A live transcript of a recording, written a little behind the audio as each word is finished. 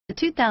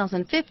The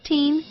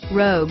 2015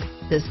 Rogue.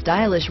 The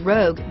stylish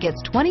Rogue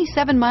gets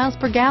 27 miles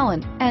per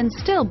gallon and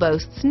still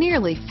boasts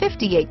nearly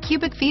 58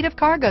 cubic feet of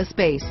cargo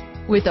space.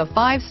 With a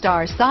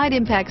 5-star side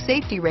impact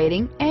safety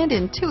rating and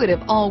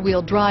intuitive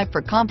all-wheel drive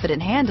for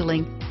confident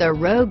handling, the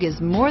Rogue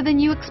is more than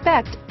you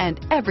expect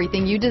and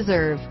everything you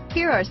deserve.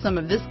 Here are some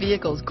of this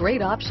vehicle's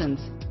great options: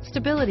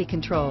 stability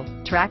control,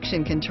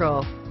 traction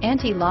control,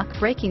 anti-lock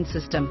braking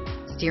system,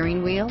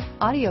 steering wheel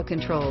audio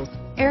controls,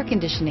 air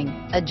conditioning,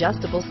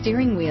 adjustable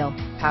steering wheel,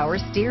 power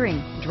steering,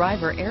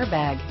 driver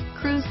airbag,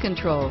 cruise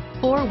control,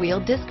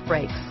 4-wheel disc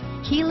brakes,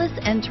 keyless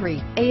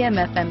entry,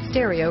 AM/FM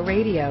stereo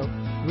radio,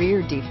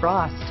 rear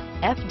defrost,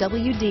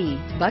 FWD,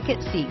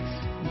 bucket seats,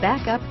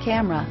 backup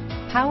camera,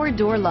 power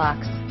door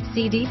locks,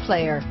 CD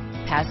player,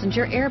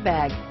 passenger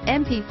airbag,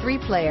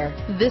 MP3 player.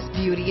 This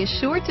beauty is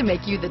sure to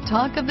make you the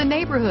talk of the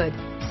neighborhood.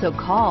 So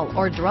call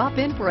or drop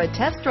in for a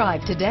test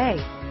drive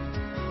today.